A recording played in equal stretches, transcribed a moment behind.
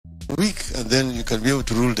week, and then you can be able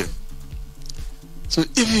to rule them. So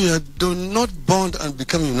if you do not bond and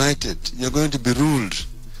become united, you're going to be ruled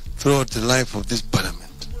throughout the life of this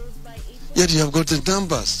parliament. Yet you have got the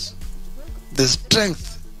numbers, the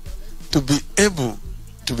strength to be able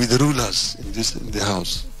to be the rulers in the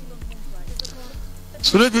house.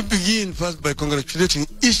 So let me begin first by congratulating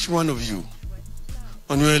each one of you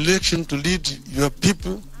on your election to lead your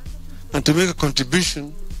people and to make a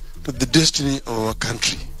contribution to the destiny of our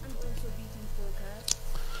country.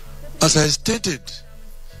 As I stated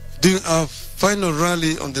during our final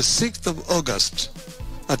rally on the 6th of August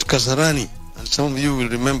at Kasarani, and some of you will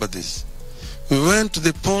remember this, we went to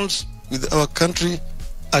the polls with our country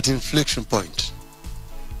at inflection point.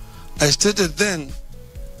 I stated then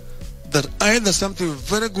that either something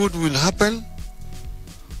very good will happen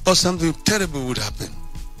or something terrible would happen.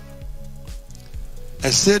 I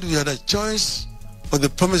said we had a choice of the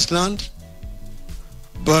promised land,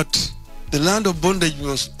 but the land of bondage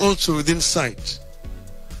was also within sight,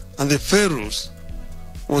 and the pharaohs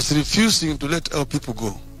was refusing to let our people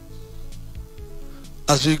go.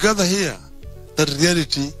 As we gather here, that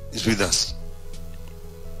reality is with us.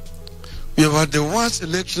 We have had the worst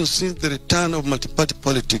election since the return of multi-party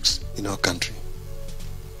politics in our country.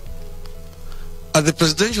 At the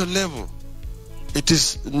presidential level, it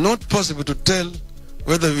is not possible to tell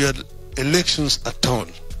whether we had elections at all.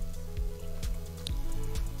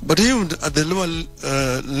 But even at the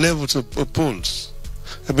lower levels of polls,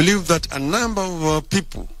 I believe that a number of our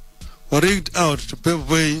people were rigged out to pave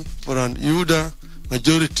way for an UDA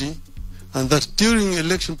majority, and that during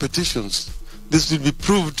election petitions, this will be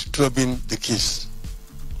proved to have been the case.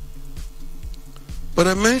 But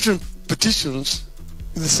I mentioned petitions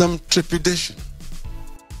with some trepidation.